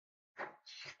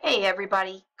Hey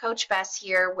everybody, Coach Bess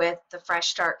here with the Fresh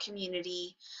Start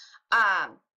community.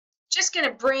 Um, just going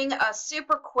to bring a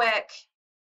super quick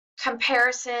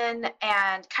comparison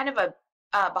and kind of a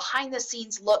behind the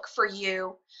scenes look for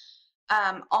you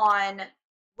on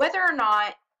whether or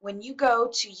not when you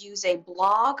go to use a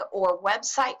blog or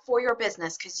website for your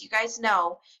business, because you guys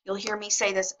know, you'll hear me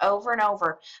say this over and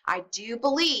over, I do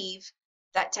believe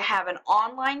that to have an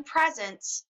online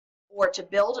presence or to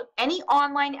build any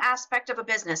online aspect of a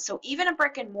business, so even a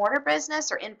brick and mortar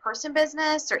business or in-person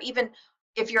business, or even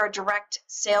if you're a direct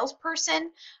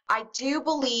salesperson, I do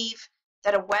believe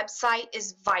that a website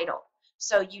is vital.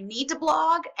 So you need to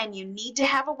blog and you need to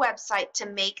have a website to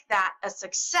make that a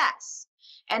success.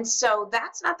 And so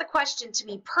that's not the question to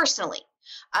me personally.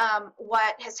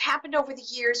 What has happened over the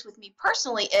years with me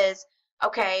personally is,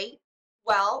 okay,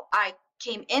 well, I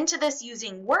came into this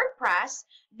using WordPress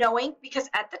knowing, because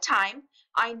at the time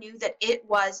I knew that it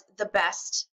was the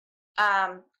best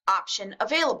option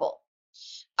available.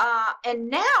 And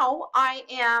now I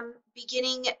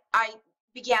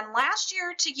began last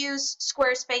year to use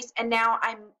Squarespace, and now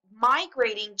I'm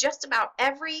migrating just about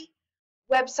every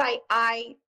website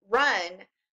I run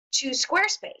to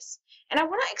Squarespace. And I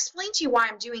want to explain to you why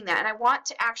I'm doing that, and I want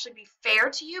to actually be fair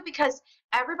to you because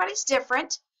everybody's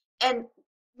different, and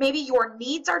maybe your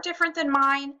needs are different than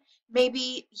mine,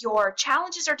 maybe your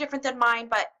challenges are different than mine,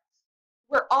 but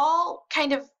we're all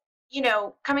kind of,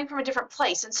 coming from a different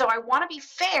place. And so I want to be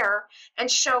fair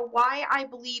and show why I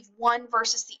believe one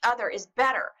versus the other is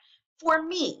better for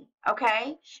me,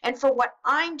 okay? And for what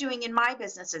I'm doing in my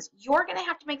businesses. You're going to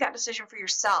have to make that decision for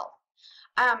yourself.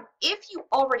 If you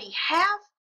already have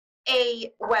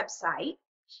a website,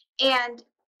 and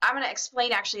I'm going to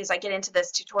explain actually as I get into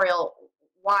this tutorial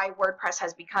why WordPress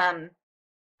has become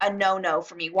a no-no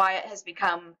for me, why it has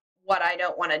become what I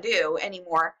don't want to do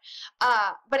anymore.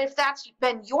 But if that's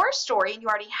been your story and you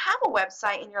already have a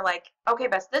website and you're like, okay,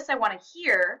 Bess, this I want to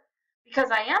hear because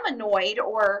I am annoyed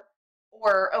or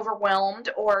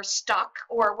overwhelmed or stuck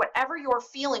or whatever you're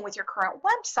feeling with your current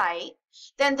website,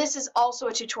 then this is also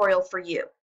a tutorial for you.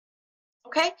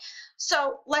 Okay,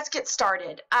 so let's get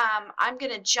started. I'm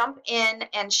going to jump in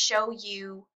and show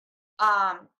you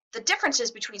the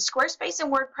differences between Squarespace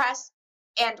and WordPress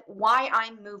and why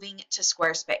I'm moving to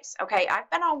Squarespace. Okay, I've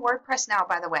been on WordPress now,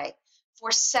 by the way,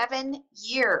 for 7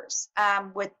 years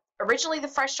with originally the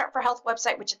Fresh Start for Health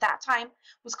website, which at that time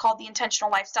was called The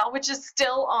Intentional Lifestyle, which is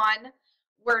still on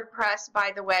WordPress,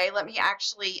 by the way. Let me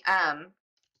actually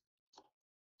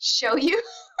show you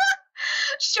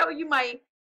show you my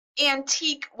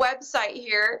antique website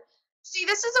here. See,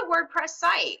 this is a WordPress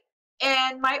site.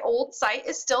 And my old site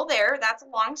is still there. That's a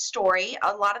long story.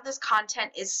 A lot of this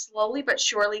content is slowly but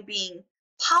surely being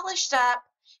polished up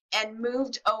and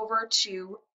moved over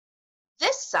to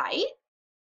this site.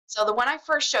 So the one I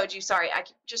first showed you, sorry, I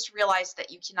just realized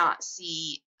that you cannot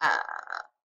see,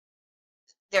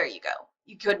 there you go.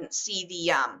 You couldn't see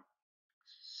the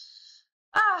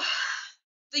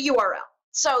URL.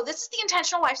 So this is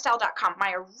theintentionallifestyle.com,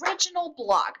 my original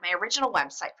blog, my original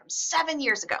website from 7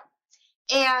 years ago.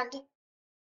 And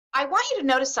I want you to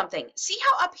notice something. See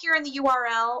how up here in the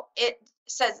URL it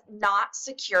says not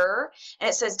secure and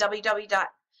it says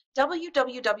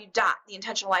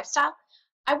www.theintentionallifestyle?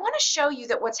 I want to show you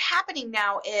that what's happening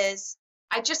now is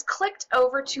I just clicked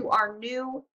over to our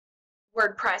new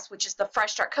WordPress, which is the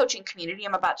Fresh Start Coaching Community.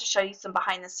 I'm about to show you some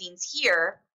behind the scenes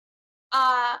here.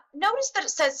 Notice that it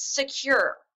says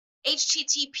secure,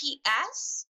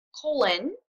 https://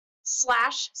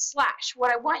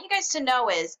 What I want you guys to know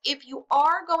is if you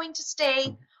are going to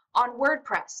stay on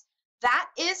WordPress, that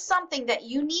is something that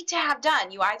you need to have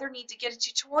done. You either need to get a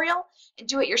tutorial and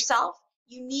do it yourself.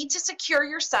 You need to secure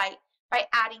your site by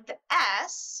adding the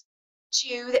S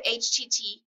to the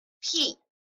HTTP.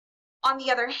 On the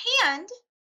other hand,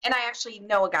 and I actually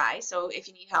know a guy, so if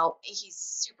you need help, he's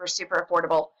super, super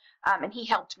affordable. And he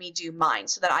helped me do mine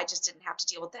so that I just didn't have to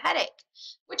deal with the headache,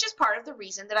 which is part of the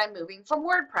reason that I'm moving from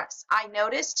WordPress. I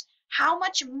noticed how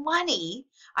much money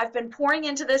I've been pouring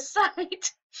into this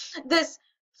site, this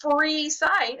free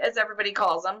site, as everybody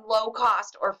calls them, low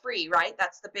cost or free, right?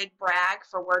 That's the big brag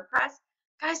for WordPress.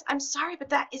 Guys, I'm sorry, but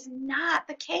that is not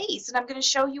the case, and I'm going to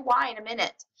show you why in a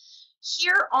minute.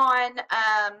 Here on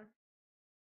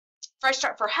Fresh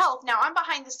Start for Health. Now I'm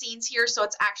behind the scenes here, so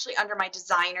it's actually under my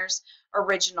designer's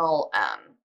original,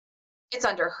 it's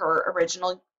under her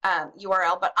original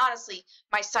URL, but honestly,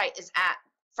 my site is at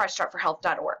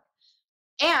freshstartforhealth.org.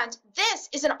 And this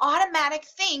is an automatic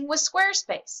thing with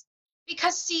Squarespace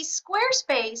because see,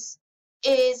 Squarespace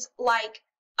is like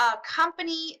a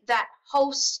company that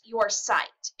hosts your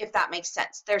site, if that makes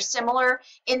sense. They're similar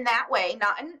in that way,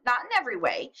 not in every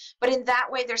way, but in that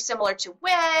way they're similar to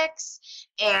Wix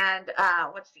and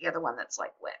what's the other one that's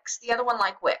like Wix? The other one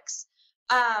like Wix.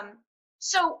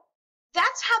 So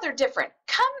that's how they're different.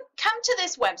 Come to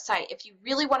this website if you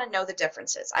really want to know the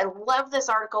differences. I love this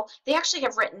article. They actually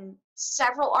have written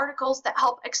several articles that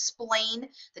help explain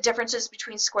the differences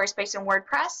between Squarespace and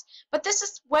WordPress, but this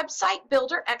is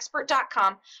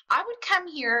websitebuilderexpert.com. I would come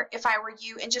here if I were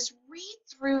you and just read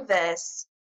through this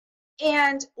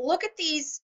and look at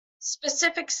these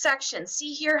specific sections.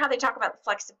 See here how they talk about the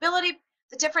flexibility,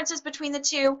 the differences between the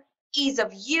two, ease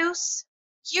of use,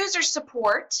 user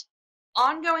support,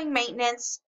 ongoing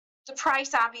maintenance, the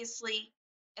price, obviously,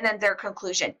 and then their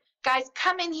conclusion. Guys,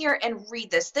 come in here and read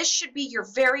this. This should be your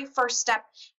very first step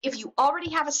if you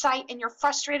already have a site and you're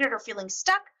frustrated or feeling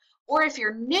stuck, or if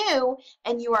you're new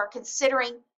and you are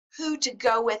considering who to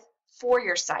go with for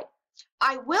your site.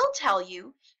 I will tell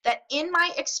you that in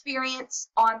my experience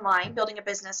online, building a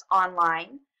business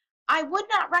online, I would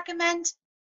not recommend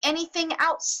anything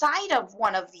outside of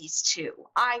one of these two.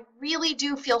 I really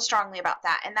do feel strongly about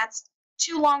that, and that's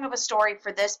too long of a story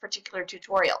for this particular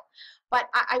tutorial. But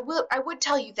I would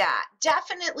tell you that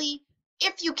definitely,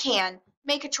 if you can,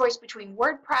 make a choice between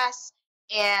WordPress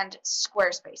and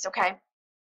Squarespace, okay?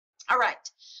 All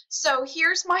right, so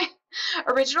here's my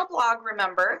original blog,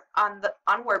 remember, on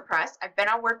WordPress. I've been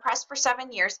on WordPress for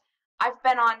 7 years. I've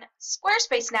been on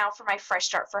Squarespace now for my Fresh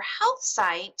Start for Health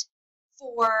site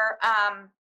for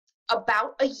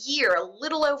about a year, a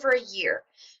little over a year.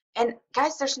 And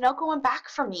guys, there's no going back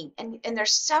for me, and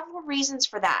there's several reasons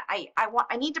for that. I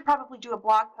need to probably do a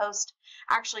blog post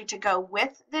actually to go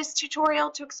with this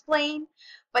tutorial to explain,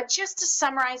 but just to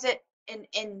summarize it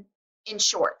in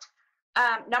short.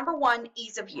 Number one,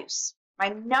 ease of use. My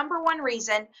number one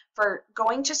reason for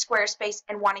going to Squarespace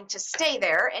and wanting to stay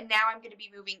there, and now I'm going to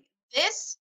be moving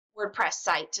this WordPress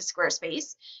site to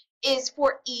Squarespace, is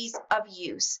for ease of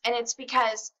use. And it's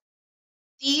because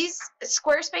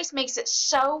Squarespace makes it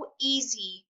so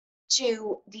easy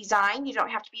to design. You don't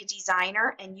have to be a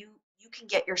designer, and you can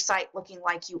get your site looking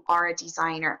like you are a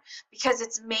designer because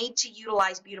it's made to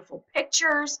utilize beautiful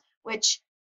pictures, which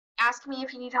ask me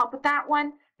if you need help with that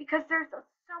one, because there's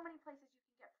so many places you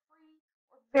can get free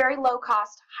or very low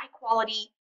cost, high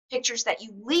quality pictures that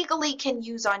you legally can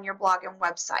use on your blog and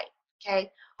website,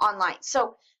 okay, online.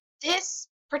 So this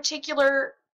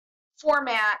particular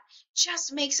format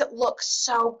just makes it look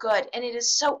so good, and it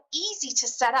is so easy to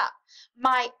set up.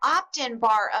 My opt-in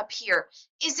bar up here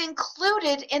is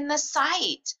included in the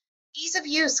site. Ease of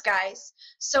use, guys.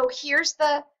 So here's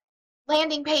the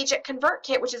landing page at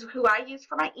ConvertKit, which is who I use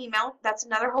for my email. That's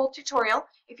another whole tutorial.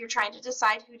 If you're trying to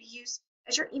decide who to use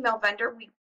as your email vendor,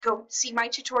 we go see my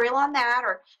tutorial on that,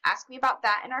 or ask me about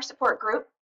that in our support group.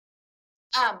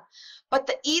 But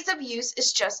the ease of use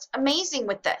is just amazing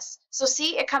with this. So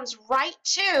see, it comes right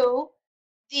to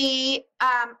the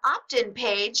opt-in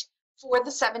page for the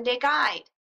 7-day guide.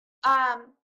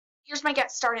 Here's my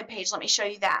Get Started page. Let me show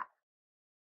you that.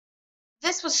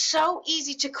 This was so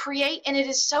easy to create, and it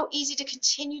is so easy to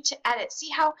continue to edit. See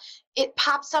how it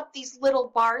pops up these little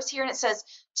bars here, and it says,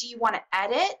 do you want to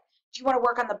edit? Do you want to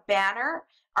work on the banner?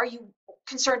 Are you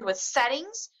concerned with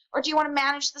settings? Or do you want to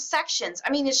manage the sections? I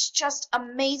mean, it's just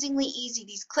amazingly easy.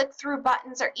 These click-through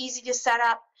buttons are easy to set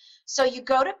up. So you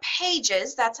go to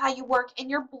Pages, that's how you work in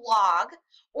your blog,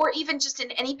 or even just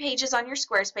in any pages on your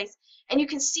Squarespace. And you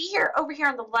can see here, over here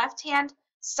on the left-hand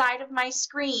side of my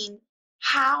screen,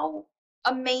 how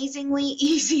amazingly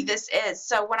easy this is.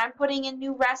 So when I'm putting in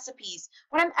new recipes,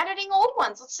 when I'm editing old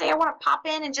ones, let's say I want to pop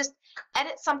in and just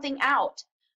edit something out.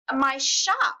 My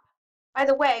shop, by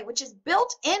the way, which is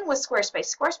built in with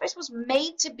Squarespace. Squarespace was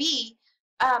made to be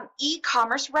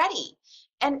e-commerce ready.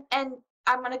 And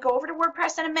I'm going to go over to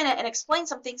WordPress in a minute and explain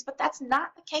some things, but that's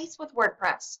not the case with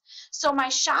WordPress. So my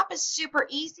shop is super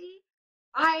easy.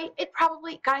 It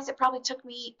probably took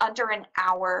me under an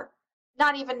hour,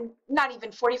 not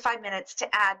even 45 minutes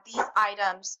to add these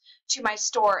items to my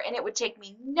store, and it would take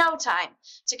me no time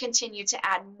to continue to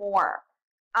add more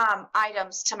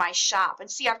items to my shop. And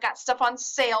see, I've got stuff on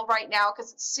sale right now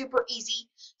because it's super easy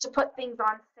to put things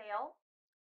on sale.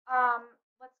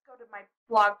 Let's go to my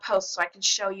blog post so I can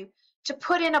show you. To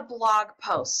put in a blog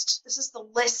post, this is the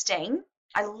listing.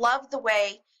 I love the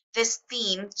way this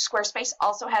theme, Squarespace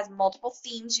also has multiple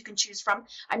themes you can choose from.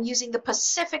 I'm using the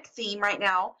Pacific theme right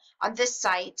now on this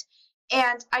site,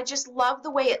 and I just love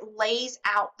the way it lays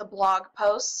out the blog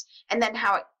posts, and then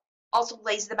how it also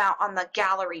lays them out on the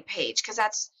gallery page, because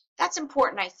that's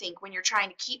important, I think, when you're trying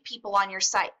to keep people on your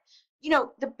site. you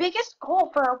know, the biggest goal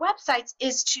for our websites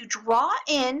is to draw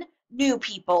in new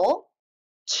people,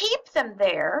 keep them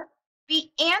there,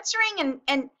 be answering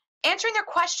and answering their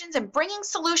questions and bringing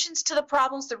solutions to the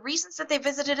problems, the reasons that they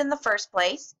visited in the first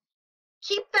place,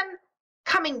 keep them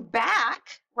coming back,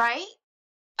 right?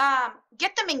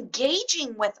 Get them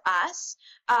engaging with us,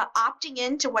 opting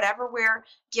into whatever we're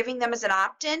giving them as an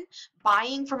opt-in,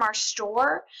 buying from our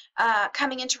store,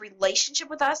 coming into relationship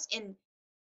with us in,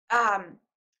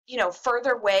 you know,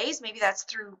 further ways. Maybe that's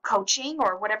through coaching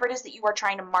or whatever it is that you are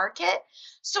trying to market.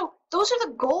 So those are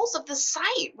the goals of the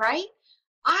site, right?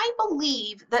 I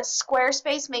believe that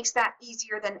Squarespace makes that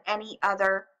easier than any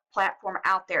other platform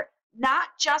out there. Not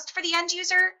just for the end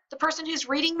user, the person who's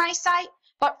reading my site,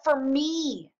 but for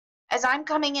me as I'm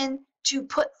coming in to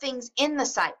put things in the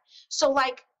site. So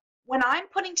like when I'm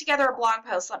putting together a blog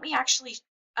post, let me actually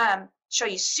show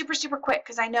you super quick,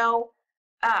 because I know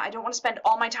I don't want to spend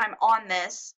all my time on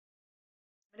this.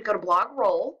 I'm going to go to blog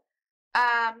roll.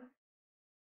 I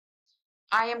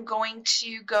am going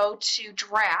to go to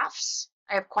drafts.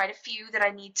 I have quite a few that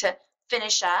I need to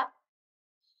finish up.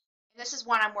 And this is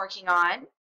one I'm working on.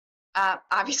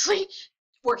 Obviously,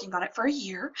 working on it for a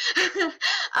year.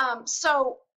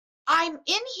 So I'm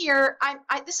in here.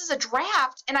 This is a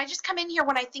draft, and I just come in here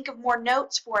when I think of more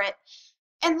notes for it.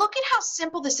 And look at how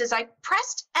simple this is. I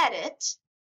pressed edit.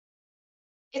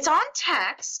 It's on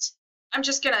text. I'm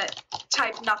just going to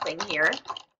type nothing here.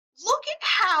 Look at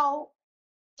how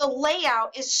the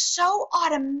layout is so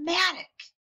automatic.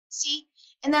 See?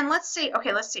 And then let's see.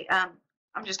 Okay, let's see.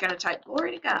 I'm just going to type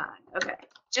glory to God. Okay,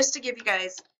 just to give you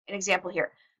guys an example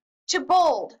here. To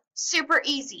bold, super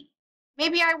easy.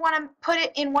 Maybe I want to put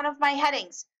it in one of my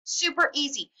headings. Super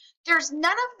easy. There's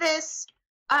none of this.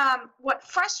 What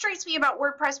frustrates me about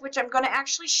WordPress, which I'm going to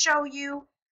actually show you.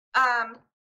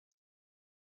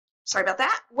 Sorry about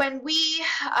that. When we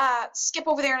skip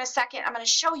over there in a second, I'm going to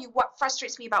show you what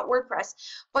frustrates me about WordPress.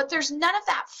 But there's none of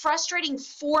that frustrating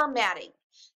formatting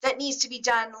that needs to be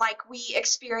done like we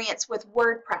experience with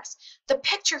WordPress. The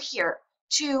picture here,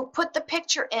 to put the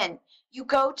picture in, you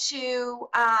go to,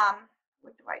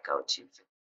 what do I go to?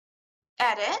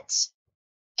 Edit.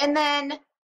 And then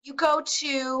you go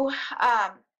to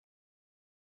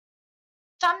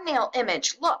thumbnail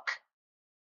image. Look.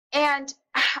 And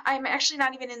I'm actually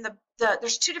not even in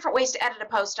there's two different ways to edit a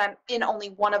post. I'm in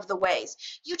only one of the ways.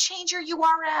 You change your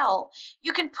URL.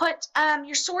 You can put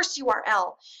your source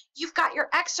URL. You've got your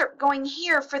excerpt going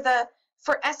here for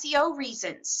SEO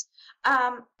reasons.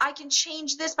 I can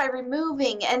change this by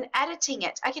removing and editing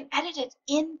it. I can edit it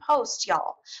in post,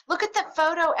 y'all. Look at the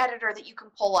photo editor that you can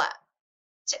pull up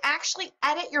to actually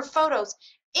edit your photos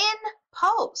in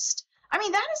post. I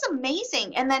mean, that is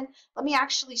amazing. And then let me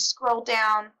actually scroll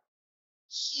down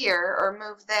here or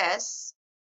move this.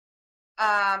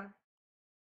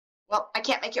 Well, I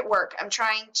can't make it work. I'm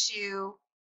trying to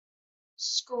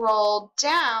scroll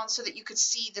down so that you could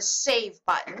see the save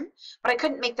button, but I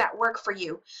couldn't make that work for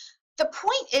you. The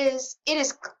point is, it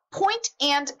is point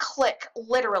and click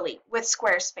literally with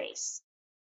Squarespace.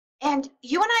 And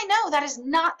you and I know that is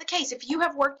not the case. If you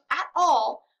have worked at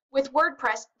all with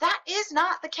WordPress, that is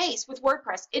not the case with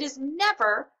WordPress. It is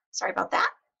never, sorry about that,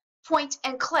 point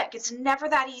and click. It's never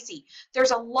that easy. There's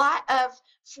a lot of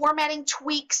formatting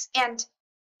tweaks and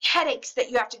headaches that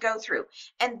you have to go through.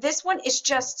 And this one is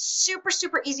just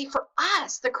super easy for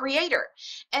us, the creator.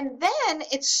 And then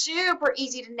it's super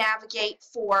easy to navigate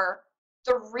for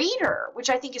the reader, which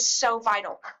I think is so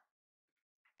vital.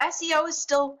 SEO is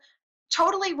still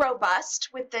totally robust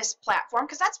with this platform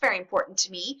because that's very important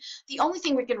to me. The only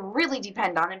thing we can really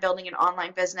depend on in building an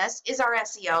online business is our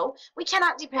SEO. We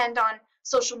cannot depend on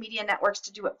social media networks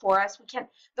to do it for us.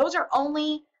 Those are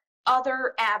only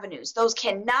other avenues. Those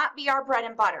cannot be our bread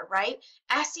and butter, right?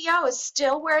 SEO is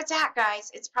still where it's at,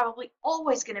 guys. It's probably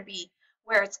always going to be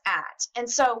where it's at. And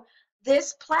so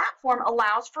this platform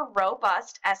allows for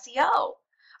robust SEO.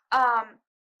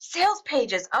 Sales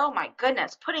pages, oh my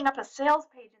goodness, putting up a sales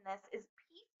page in this is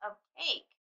a piece of cake.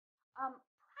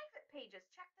 Private pages,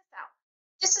 check this out.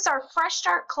 This is our Fresh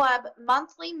Start Club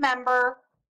monthly member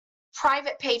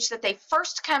private page that they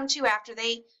first come to after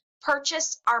they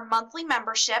purchase our monthly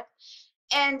membership,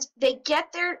 and they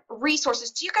get their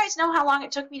resources. Do you guys know how long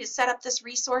it took me to set up this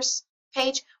resource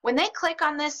page? When they click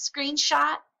on this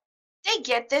screenshot, they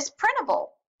get this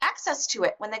printable access to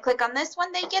it. When they click on this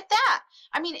one, they get that.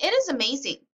 I mean, it is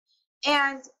amazing.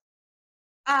 And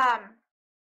I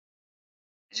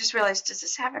just realized, does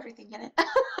this have everything in it?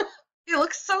 It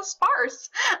looks so sparse.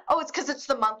 Oh, it's because it's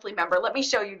the monthly member. Let me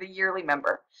show you the yearly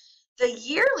member. The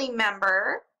yearly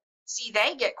member See,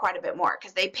 they get quite a bit more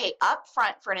because they pay up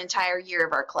front for an entire year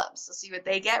of our club. So see what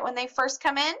they get when they first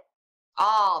come in?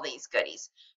 All these goodies.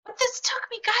 But this took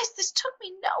me, guys, this took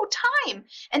me no time.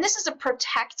 And this is a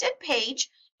protected page,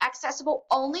 accessible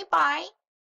only by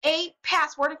a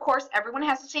password. Of course, everyone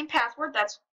has the same password.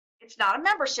 It's not a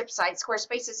membership site.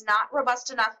 Squarespace is not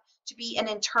robust enough to be an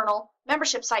internal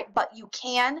membership site, but you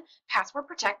can password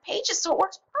protect pages, so it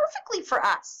works perfectly for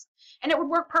us. And it would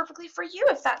work perfectly for you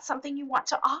if that's something you want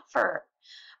to offer.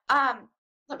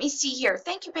 Let me see here.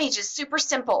 Thank you pages, super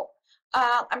simple.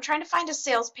 I'm trying to find a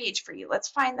sales page for you. Let's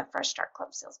find the Fresh Start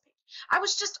Club sales page. I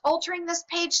was just altering this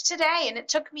page today, and it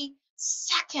took me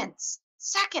seconds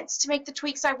to make the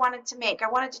tweaks I wanted to make. I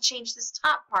wanted to change this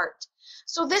top part.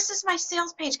 So this is my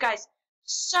sales page, guys.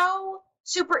 So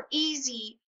super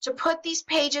easy to put these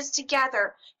pages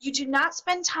together. You do not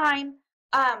spend time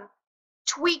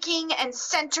tweaking and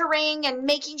centering and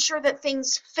making sure that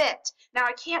things fit. Now,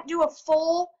 I can't do a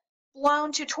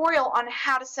full-blown tutorial on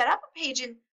how to set up a page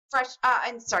in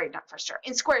in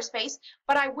Squarespace,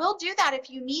 but I will do that if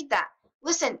you need that.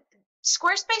 Listen,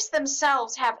 Squarespace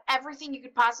themselves have everything you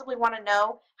could possibly want to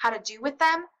know how to do with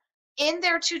them in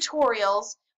their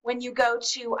tutorials. When you go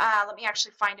to, let me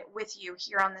actually find it with you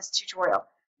here on this tutorial.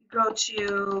 You go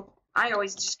to, I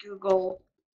always just Google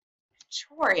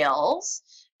tutorials,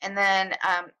 and then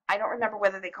I don't remember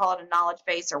whether they call it a knowledge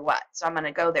base or what, so I'm going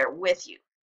to go there with you.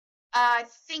 I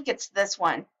think it's this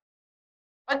one.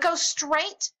 But go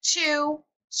straight to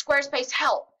Squarespace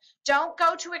Help. Don't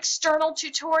go to external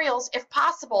tutorials if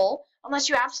possible, unless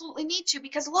you absolutely need to,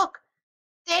 because look,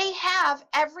 they have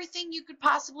everything you could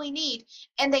possibly need,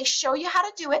 and they show you how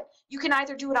to do it. You can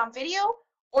either do it on video,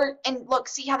 and look,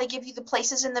 see how they give you the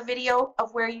places in the video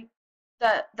of where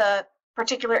the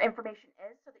particular information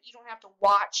is, so that you don't have to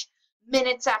watch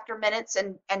minutes after minutes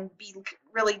and be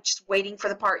really just waiting for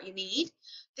the part you need.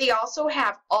 They also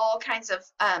have all kinds of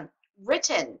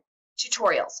written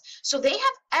tutorials. So they have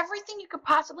everything you could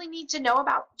possibly need to know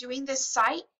about doing this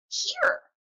site here.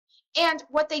 And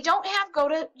what they don't have, go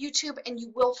to YouTube and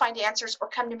you will find answers, or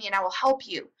come to me and I will help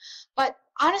you. But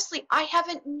honestly, I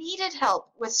haven't needed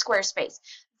help with Squarespace.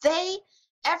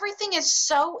 Everything is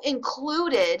so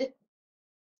included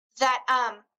that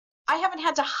I haven't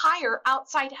had to hire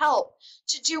outside help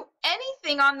to do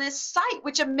anything on this site,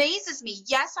 which amazes me.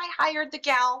 Yes, I hired the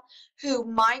gal who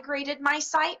migrated my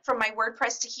site from my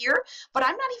WordPress to here, but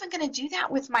I'm not even going to do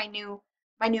that with my new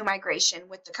migration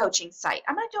with the coaching site.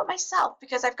 I'm going to do it myself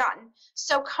because I've gotten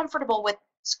so comfortable with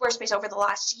Squarespace over the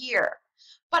last year.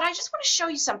 But I just want to show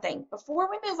you something. Before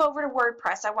we move over to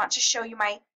WordPress, I want to show you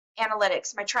my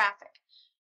analytics, my traffic.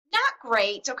 Not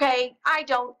great, okay?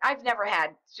 I've never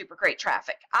had super great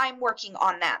traffic. I'm working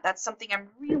on that. That's something I'm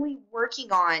really working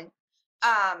on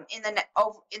in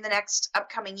the next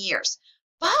upcoming years.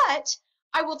 But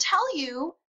I will tell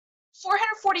you,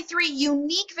 443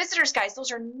 unique visitors, guys.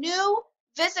 Those are new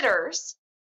visitors,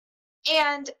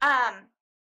 and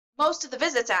most of the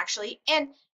visits actually, and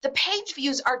the page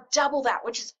views are double that,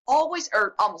 which is always,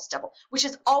 or almost double, which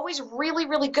is always really,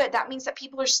 really good. That means that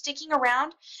people are sticking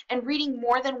around and reading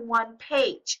more than one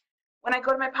page. When I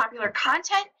go to my popular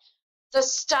content, the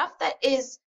stuff that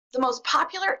is the most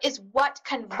popular is what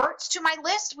converts to my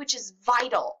list, which is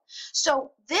vital. So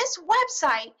this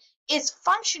website is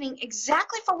functioning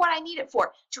exactly for what I need it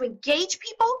for, to engage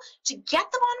people, to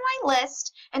get them on my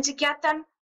list, and to get them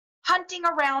hunting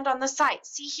around on the site.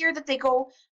 See here that they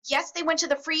go, yes, they went to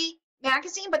the free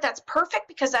magazine, but that's perfect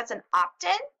because that's an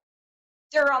opt-in.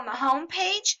 They're on the home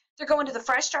page. They're going to the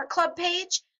Fresh Start Club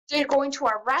page. They're going to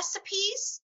our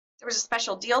recipes. There was a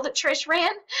special deal that Trish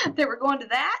ran. They were going to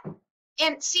that.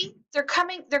 And see, they're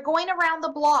going around the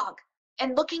blog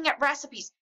and looking at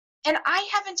recipes. And I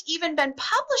haven't even been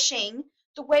publishing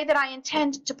the way that I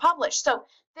intend to publish. So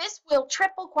this will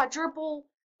triple, quadruple,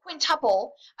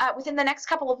 quintuple within the next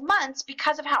couple of months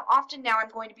because of how often now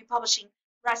I'm going to be publishing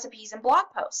recipes and blog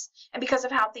posts, and because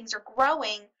of how things are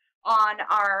growing on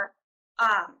our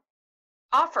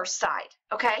offer side,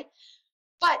 okay?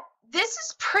 But this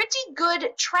is pretty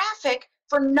good traffic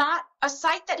for not a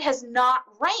site that has not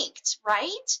ranked,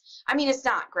 right? I mean, it's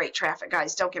not great traffic,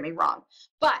 guys, don't get me wrong,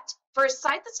 but for a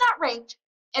site that's not ranked,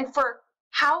 and for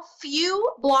how few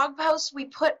blog posts we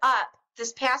put up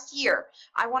this past year,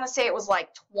 I want to say it was like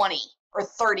 20 or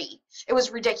 30. It was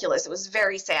ridiculous. It was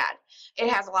very sad. It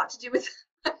has a lot to do with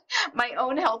my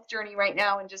own health journey right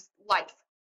now and just life.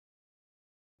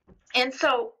 And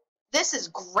so this is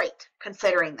great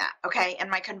considering that, okay? And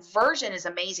my conversion is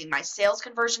amazing. My sales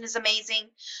conversion is amazing.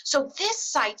 So this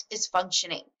site is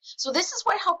functioning. So this is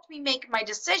what helped me make my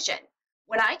decision.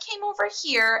 When I came over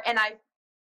here and I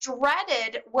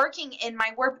dreaded working in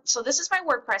my so this is my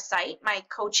WordPress site, my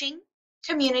coaching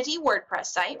community WordPress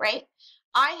site, right?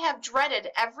 I have dreaded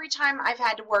every time I've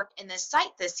had to work in this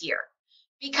site this year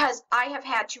because I have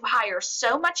had to hire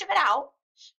so much of it out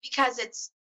because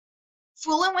it's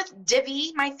fooling with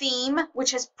Divi, my theme,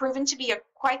 which has proven to be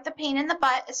quite the pain in the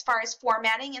butt as far as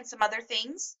formatting and some other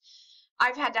things.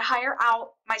 I've had to hire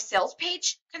out my sales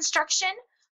page construction,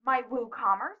 my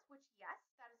WooCommerce, which, yes,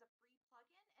 that is a free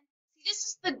plugin. And see, this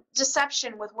is the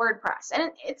deception with WordPress.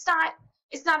 And it's not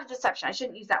a deception. I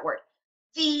shouldn't use that word.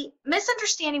 The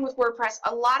misunderstanding with WordPress,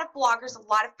 a lot of bloggers, a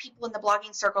lot of people in the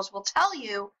blogging circles will tell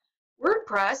you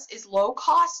WordPress is low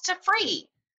cost to free.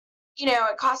 You know,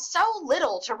 it costs so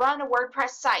little to run a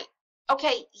WordPress site.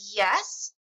 Okay,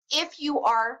 yes, if you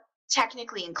are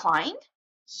technically inclined.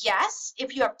 Yes,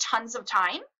 if you have tons of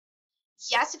time.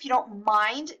 Yes, if you don't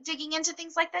mind digging into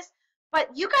things like this.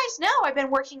 But you guys know I've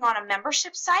been working on a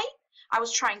membership site. I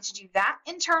was trying to do that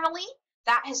internally.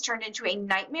 That has turned into a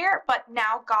nightmare, but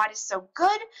now God is so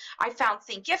good. I found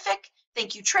Thinkific.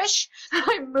 Thank you, Trish.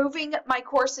 I'm moving my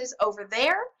courses over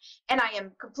there, and I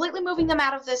am completely moving them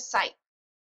out of this site.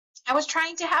 I was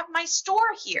trying to have my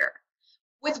store here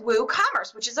with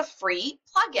WooCommerce, which is a free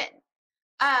plugin.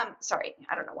 Sorry,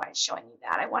 I don't know why it's showing you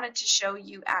that. I wanted to show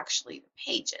you actually the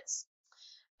pages.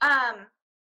 And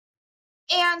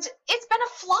it's been a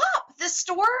flop. The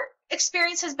store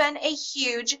experience has been a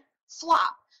huge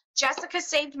flop. Jessica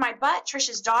saved my butt.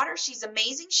 Trisha's daughter, she's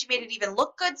amazing. She made it even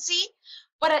look good, see?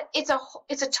 But it's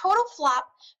a total flop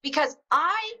because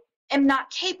I am not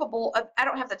capable of, I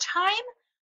don't have the time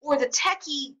or the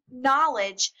techie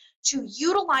knowledge to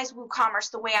utilize WooCommerce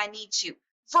the way I need to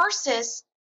versus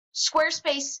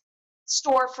Squarespace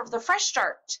store for the Fresh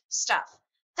Start stuff.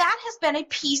 That has been a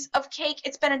piece of cake.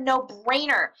 It's been a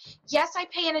no-brainer. Yes, I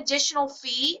pay an additional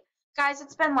fee. Guys,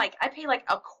 it's been like, I pay like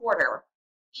 $0.25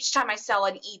 each time I sell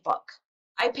an ebook.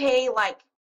 I pay like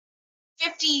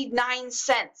 59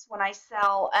 cents when I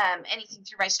sell anything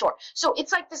through my store. So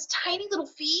it's like this tiny little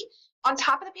fee on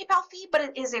top of the PayPal fee, but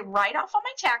it is a write-off on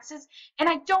my taxes, and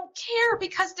I don't care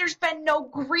because there's been no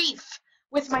grief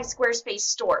with my Squarespace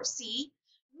store, see?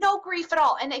 No grief at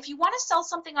all. And if you want to sell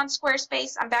something on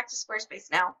Squarespace, I'm back to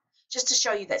Squarespace now, just to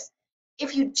show you this.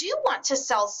 If you do want to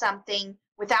sell something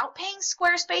without paying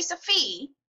Squarespace a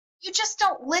fee, you just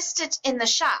don't list it in the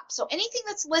shop. So anything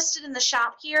that's listed in the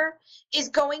shop here is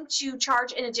going to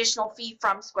charge an additional fee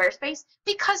from Squarespace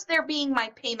because they're being my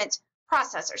payment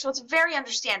processor. So it's very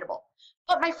understandable.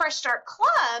 But my Fresh Start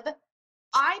Club,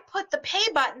 I put the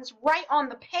pay buttons right on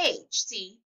the page.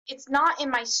 See, it's not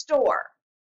in my store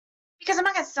because I'm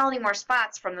not going to sell any more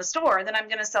spots from the store than I'm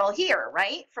going to sell here,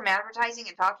 right? From advertising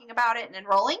and talking about it and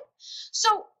enrolling.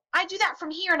 So I do that from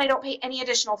here and I don't pay any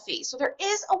additional fees. So there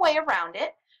is a way around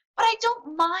it. But I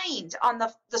don't mind on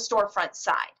the storefront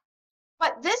side.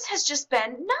 But this has just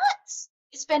been nuts.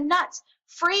 It's been nuts.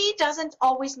 Free doesn't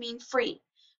always mean free.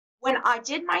 When I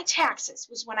did my taxes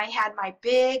was when I had my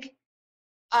big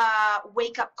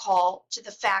wake-up call to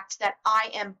the fact that I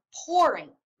am pouring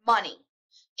money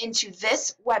into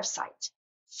this website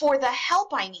for the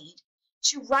help I need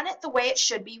to run it the way it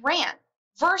should be ran.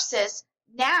 Versus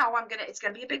now it's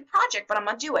gonna be a big project, but I'm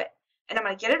gonna do it. And I'm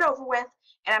gonna get it over with,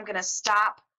 and I'm gonna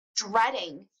stop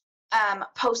dreading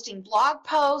posting blog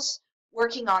posts,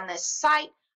 working on this site.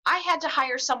 I had to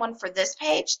hire someone for this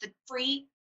page, the free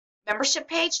membership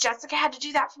page. Jessica had to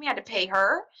do that for me. I had to pay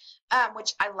her,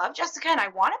 which I love Jessica and I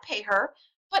want to pay her.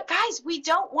 But guys, we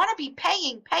don't want to be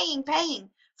paying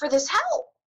for this help.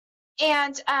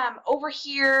 And over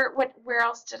here, where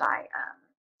else did I?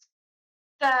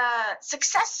 The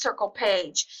Success Circle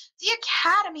page, the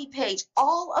Academy page,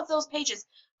 all of those pages,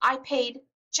 I paid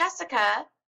Jessica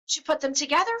to put them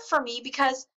together for me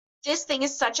because this thing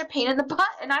is such a pain in the butt,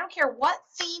 and I don't care what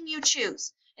theme you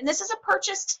choose. And this is a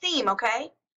purchased theme,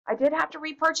 okay? I did have to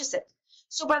repurchase it.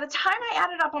 So by the time I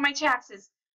added up on my taxes,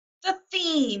 the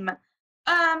theme,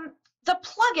 the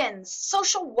plugins,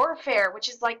 social warfare, which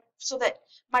is like so that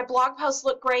my blog posts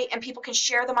look great and people can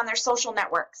share them on their social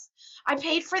networks. I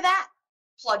paid for that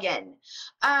plugin.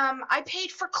 I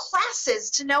paid for classes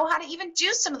to know how to even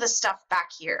do some of the stuff back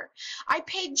here. I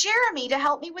paid Jeremy to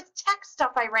help me with tech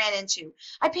stuff I ran into.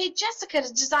 I paid Jessica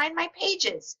to design my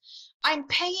pages. I'm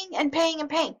paying and paying and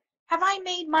paying. Have I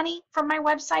made money from my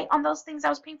website on those things I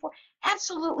was paying for?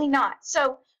 Absolutely not.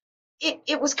 So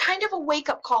it was kind of a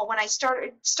wake-up call when I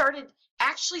started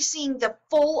actually seeing the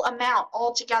full amount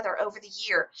altogether over the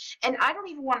year. And I don't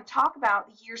even want to talk about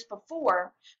the years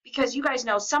before because you guys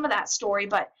know some of that story,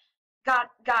 but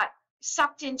got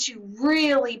sucked into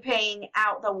really paying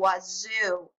out the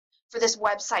wazoo for this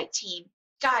website team.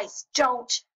 Guys,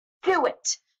 don't do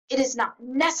it. It is not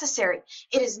necessary.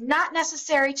 It is not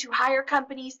necessary to hire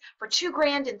companies for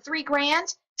 $2,000 and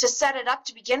 $3,000 to set it up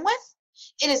to begin with.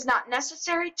 It is not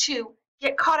necessary to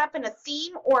get caught up in a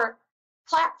theme or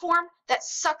platform that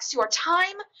sucks your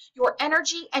time, your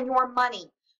energy, and your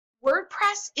money.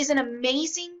 WordPress is an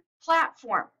amazing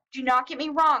platform. Do not get me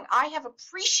wrong. I have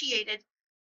appreciated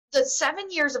the 7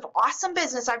 years of awesome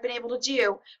business I've been able to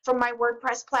do from my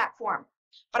WordPress platform.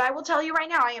 But I will tell you right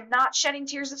now, I am not shedding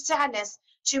tears of sadness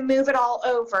to move it all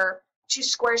over to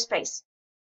Squarespace.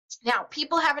 Now,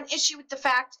 people have an issue with the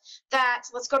fact that,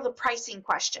 let's go to the pricing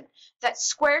question, that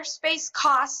Squarespace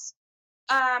costs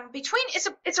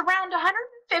it's around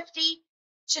 150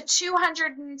 to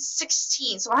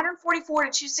 216, so 144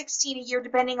 to 216 a year,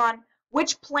 depending on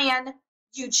which plan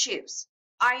you choose.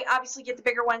 I obviously get the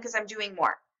bigger one because I'm doing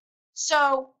more.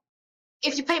 So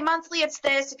if you pay monthly, it's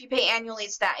this. If you pay annually,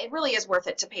 it's that. It really is worth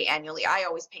it to pay annually. I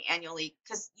always pay annually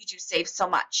because you do save so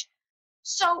much.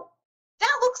 So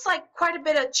that looks like quite a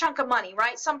bit of chunk of money,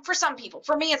 right? For some people.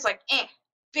 For me, it's like,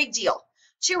 big deal.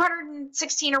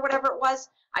 216 or whatever it was,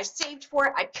 I saved for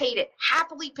it. I paid it,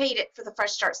 happily paid it for the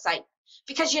Fresh Start site.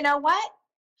 Because you know what?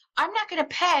 I'm not going to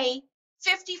pay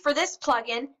 $50 for this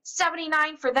plugin,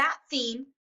 $79 for that theme,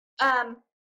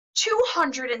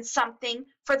 $200 and something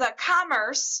for the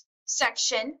commerce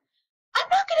section. I'm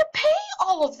not going to pay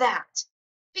all of that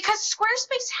because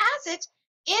Squarespace has it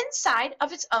inside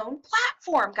of its own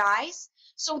platform, guys.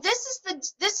 So this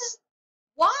is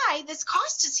why this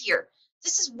cost is here.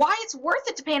 This is why it's worth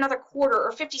it to pay another quarter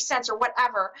or 50 cents or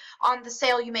whatever on the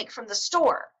sale you make from the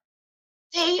store.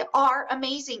 They are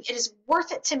amazing. It is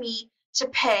worth it to me to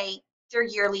pay their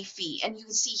yearly fee. And you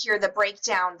can see here the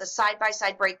breakdown, the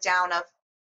side-by-side breakdown of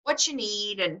what you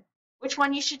need and which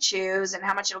one you should choose and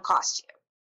how much it'll cost you.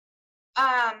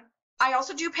 I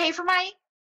also do pay for my,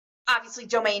 obviously,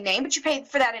 domain name, but you pay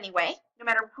for that anyway, no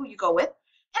matter who you go with.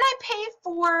 And I pay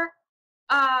for,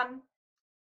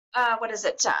 what is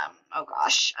it?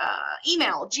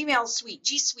 Email, Gmail Suite,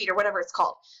 G Suite, or whatever it's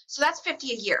called. So that's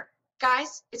 $50 a year.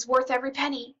 Guys, it's worth every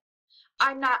penny.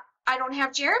 I don't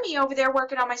have Jeremy over there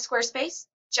working on my Squarespace.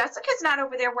 Jessica's not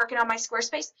over there working on my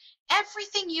Squarespace.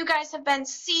 Everything you guys have been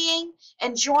seeing,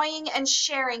 enjoying, and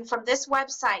sharing from this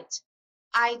website,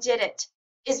 I did it.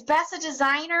 Is Beth a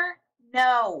designer?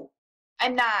 No,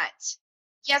 I'm not.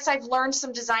 Yes, I've learned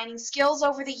some designing skills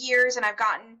over the years, and I've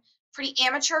gotten pretty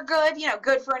amateur good,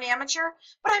 good for an amateur,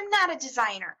 but I'm not a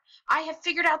designer. I have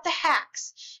figured out the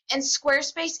hacks, and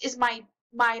Squarespace is my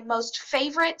most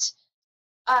favorite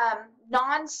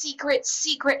non-secret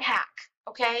secret hack,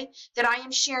 okay, that I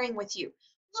am sharing with you.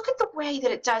 Look at the way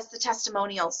that it does the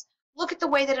testimonials. Look at the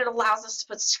way that it allows us to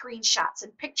put screenshots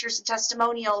and pictures and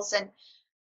testimonials and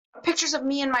pictures of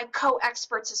me and my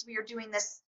co-experts as we are doing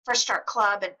this Fresh Start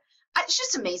Club. And it's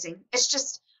just amazing. It's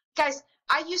just, guys,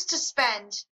 I used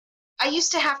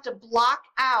to have to block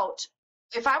out,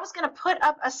 if I was going to put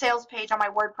up a sales page on my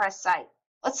WordPress site,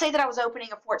 let's say that I was opening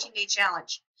a 14-day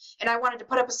challenge and I wanted to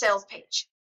put up a sales page.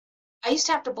 I used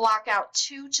to have to block out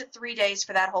 2 to 3 days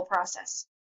for that whole process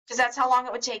because that's how long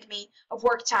it would take me of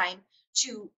work time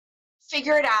to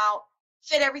figure it out,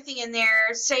 fit everything in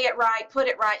there, say it right, put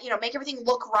it right, make everything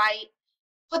look right,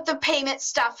 put the payment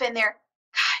stuff in there.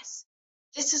 Guys,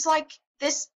 this is like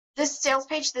this sales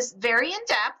page, this very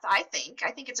in-depth, I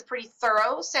think it's a pretty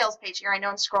thorough sales page here. I know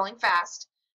I'm scrolling fast.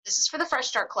 This is for the Fresh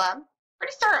Start Club.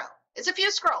 Pretty thorough. It's a few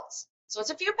scrolls, so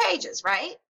it's a few pages,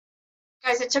 right?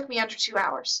 Guys, it took me under 2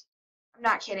 hours. I'm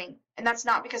not kidding. And that's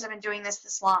not because I've been doing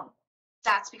this long.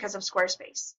 That's because of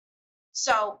Squarespace.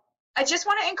 So I just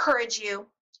want to encourage you,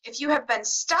 if you have been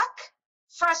stuck,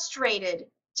 frustrated,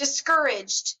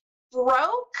 discouraged,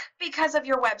 broke because of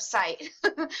your website,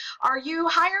 are you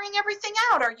hiring everything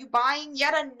out? Are you buying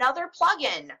yet another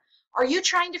plugin? Are you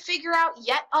trying to figure out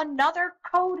yet another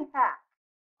code hack?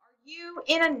 Are you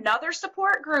in another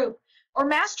support group or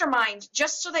mastermind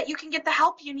just so that you can get the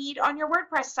help you need on your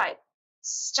WordPress site?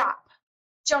 Stop.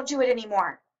 Don't do it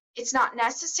anymore. It's not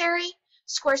necessary.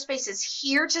 Squarespace is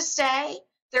here to stay.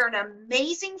 They're an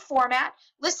amazing format.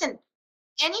 Listen,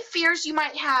 any fears you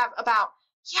might have about,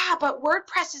 yeah, but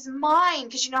WordPress is mine,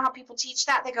 because you know how people teach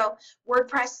that? They go,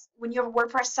 WordPress, when you have a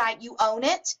WordPress site, you own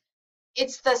it.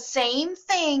 It's the same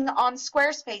thing on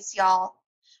Squarespace, y'all.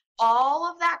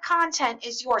 All of that content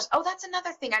is yours. Oh, that's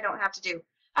another thing I don't have to do.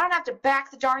 I don't have to back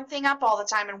the darn thing up all the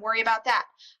time and worry about that.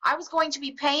 I was going to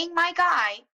be paying my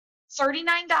guy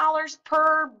 $39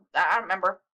 per, I don't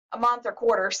remember, a month or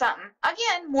quarter or something.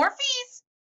 Again, more fees.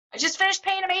 I just finished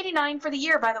paying him $89 for the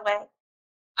year, by the way.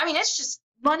 I mean, it's just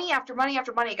money after money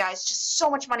after money, guys. Just so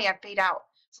much money I've paid out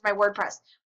for my WordPress.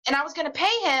 And I was going to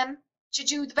pay him to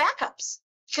do the backups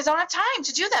because I don't have time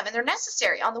to do them, and they're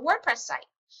necessary on the WordPress site.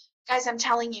 Guys, I'm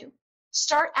telling you,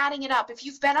 start adding it up. If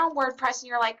you've been on WordPress and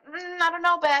you're like, I don't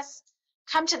know, Bess,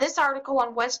 come to this article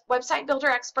on Website Builder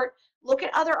Expert. Look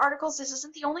at other articles. This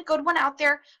isn't the only good one out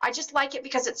there. I just like it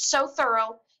because it's so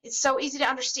thorough, it's so easy to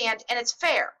understand, and it's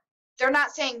fair. They're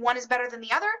not saying one is better than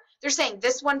the other. They're saying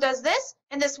this one does this,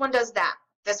 and this one does that.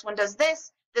 This one does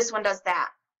this, this one does that.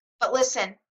 But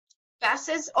listen,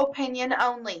 Bess's opinion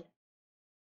only.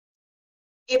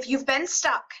 If you've been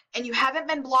stuck and you haven't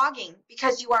been blogging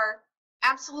because you are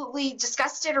absolutely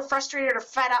disgusted or frustrated or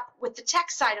fed up with the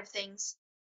tech side of things,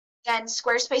 then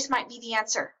Squarespace might be the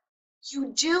answer.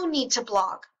 You do need to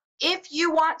blog. If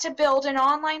you want to build an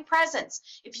online presence,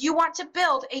 if you want to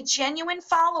build a genuine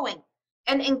following,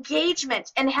 an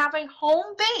engagement, and have a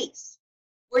home base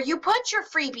where you put your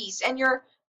freebies and your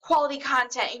quality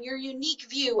content and your unique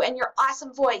view and your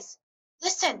awesome voice,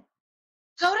 listen,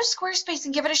 go to Squarespace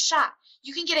and give it a shot.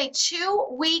 You can get a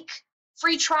 2-week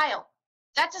free trial.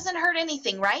 That doesn't hurt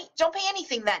anything, right? Don't pay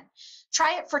anything then.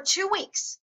 Try it for 2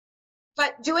 weeks.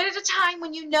 But do it at a time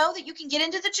when you know that you can get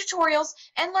into the tutorials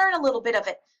and learn a little bit of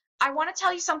it. I want to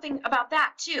tell you something about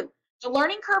that too. The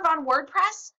learning curve on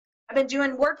WordPress, I've been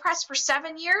doing WordPress for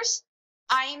 7 years.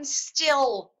 I'm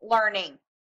still learning.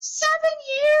 7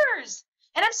 years!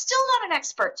 And I'm still not an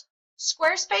expert.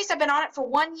 Squarespace, I've been on it for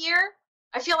 1 year.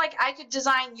 I feel like I could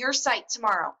design your site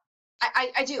tomorrow.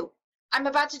 I do. I'm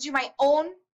about to do my own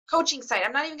coaching site.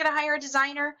 I'm not even going to hire a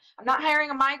designer. I'm not hiring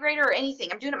a migrator or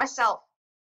anything. I'm doing it myself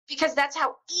because that's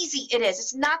how easy it is.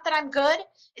 It's not that I'm good.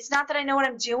 It's not that I know what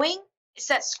I'm doing. It's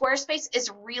that Squarespace is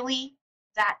really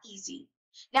that easy.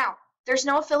 Now, there's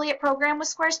no affiliate program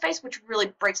with Squarespace, which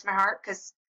really breaks my heart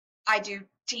because I do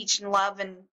teach and love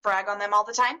and brag on them all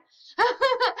the time.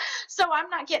 So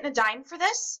I'm not getting a dime for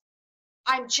this.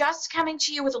 I'm just coming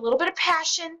to you with a little bit of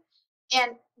passion,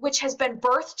 and which has been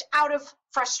birthed out of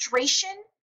frustration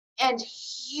and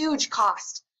huge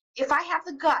cost. If I have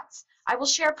the guts, I will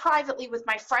share privately with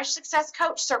my Fresh Success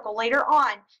Coach Circle later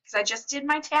on, because I just did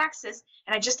my taxes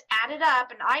and I just added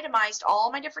up and itemized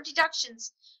all my different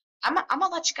deductions. I'm going to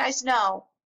let you guys know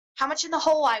how much in the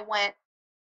hole I went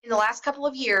in the last couple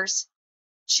of years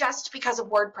just because of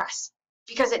WordPress,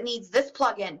 because it needs this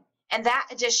plugin and that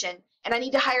addition, and I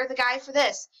need to hire the guy for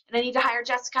this, and I need to hire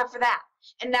Jessica for that,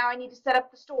 and now I need to set up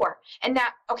the store, and now,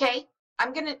 okay,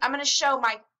 I'm gonna show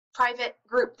my private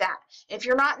group that. If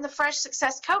you're not in the Fresh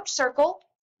Success Coach Circle,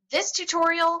 this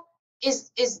tutorial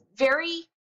is very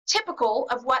typical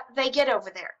of what they get over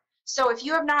there. So if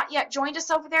you have not yet joined us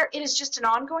over there, it is just an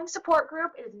ongoing support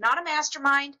group. It is not a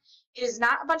mastermind. It is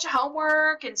not a bunch of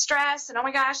homework and stress and, oh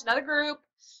my gosh, another group.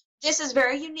 This is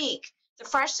very unique. The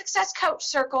Fresh Success Coach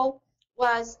Circle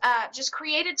was just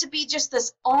created to be just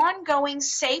this ongoing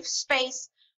safe space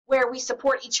where we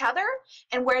support each other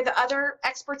and where the other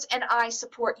experts and I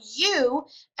support you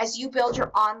as you build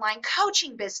your online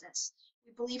coaching business.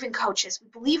 We believe in coaches. We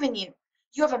believe in you.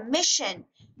 You have a mission.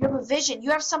 You have a vision.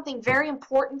 You have something very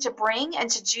important to bring and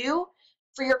to do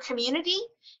for your community.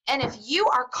 And if you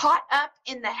are caught up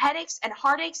in the headaches and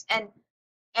heartaches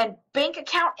and bank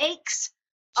account aches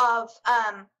of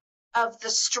the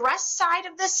stress side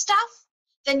of this stuff,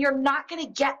 then you're not going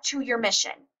to get to your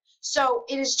mission. So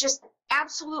it is just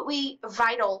absolutely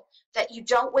vital that you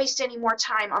don't waste any more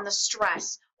time on the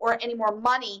stress or any more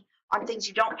money on things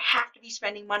you don't have to be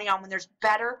spending money on when there's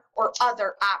better or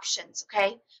other options,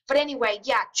 okay? But anyway,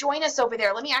 yeah, join us over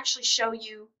there. Let me actually show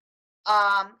you,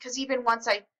 because even once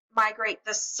I migrate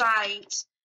the site,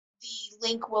 the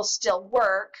link will still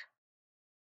work.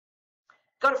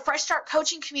 Go to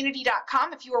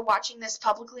freshstartcoachingcommunity.com if you are watching this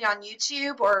publicly on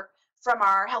YouTube or from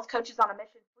our Health Coaches on a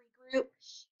Mission free group.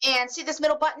 And see this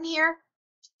middle button here?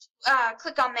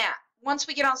 Click on that. Once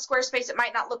we get on Squarespace, it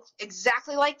might not look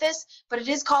exactly like this, but it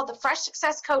is called the Fresh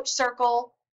Success Coach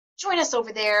Circle. Join us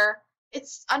over there.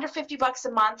 It's under $50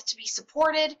 a month to be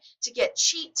supported, to get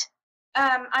cheat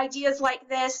ideas like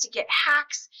this, to get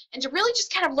hacks, and to really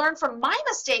just kind of learn from my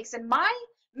mistakes and my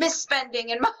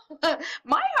misspending and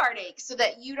my heartache, so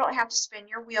that you don't have to spin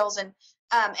your wheels and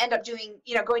end up doing,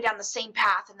 going down the same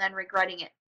path and then regretting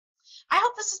it. I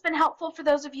hope this has been helpful for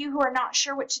those of you who are not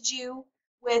sure what to do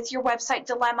with your website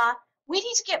dilemma. We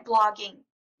need to get blogging.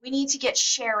 We need to get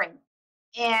sharing.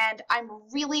 And I'm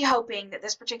really hoping that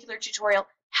this particular tutorial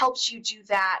helps you do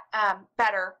that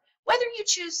better, whether you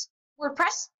choose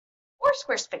WordPress or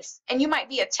Squarespace. And you might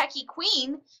be a techie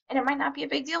queen, and it might not be a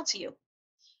big deal to you.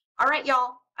 All right,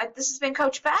 y'all. This has been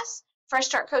Coach Bess,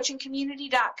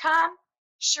 FreshStartCoachingCommunity.com.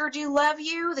 Sure do love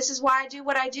you. This is why I do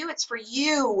what I do. It's for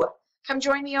you. Come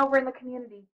join me over in the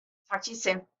community. Talk to you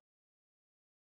soon.